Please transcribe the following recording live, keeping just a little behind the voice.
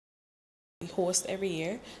host every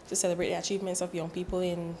year to celebrate the achievements of young people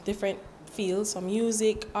in different fields, so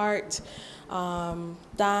music, art,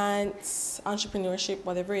 dance, entrepreneurship,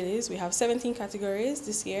 whatever it is. We have 17 categories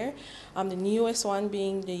this year, the newest one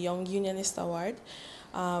being the Young Unionist Award.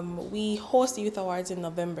 We host the Youth Awards in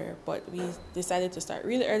November, but we decided to start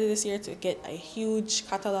really early this year to get a huge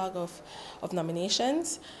catalog of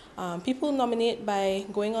nominations. People nominate by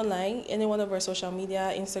going online, any one of our social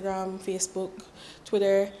media, Instagram, Facebook,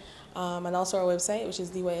 Twitter, and also our website, which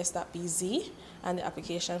is dys.bz, and the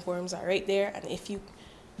application forms are right there. And if you,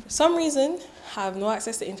 for some reason, have no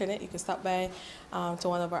access to internet, you can stop by to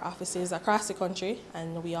one of our offices across the country,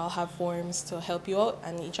 and we all have forms to help you out,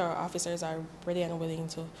 and each of our officers are ready and willing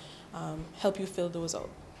to help you fill those out.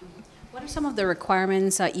 What are some of the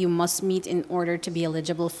requirements that you must meet in order to be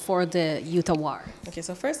eligible for the Youth Award? Okay,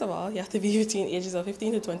 so first of all, you have to be between ages of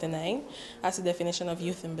 15 to 29. That's the definition of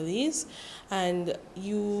youth in Belize. And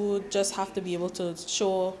you just have to be able to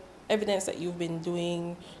show evidence that you've been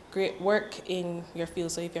doing great work in your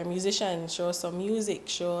field. So if you're a musician, show us some music,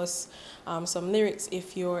 show us some lyrics.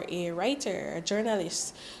 If you're a writer, a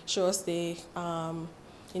journalist, show us the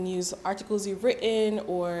news articles you've written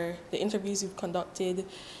or the interviews you've conducted.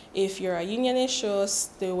 If you're a unionist, show us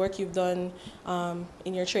the work you've done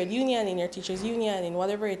in your trade union, in your teachers union, in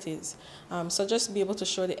whatever it is. So just be able to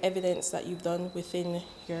show the evidence that you've done within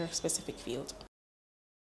your specific field.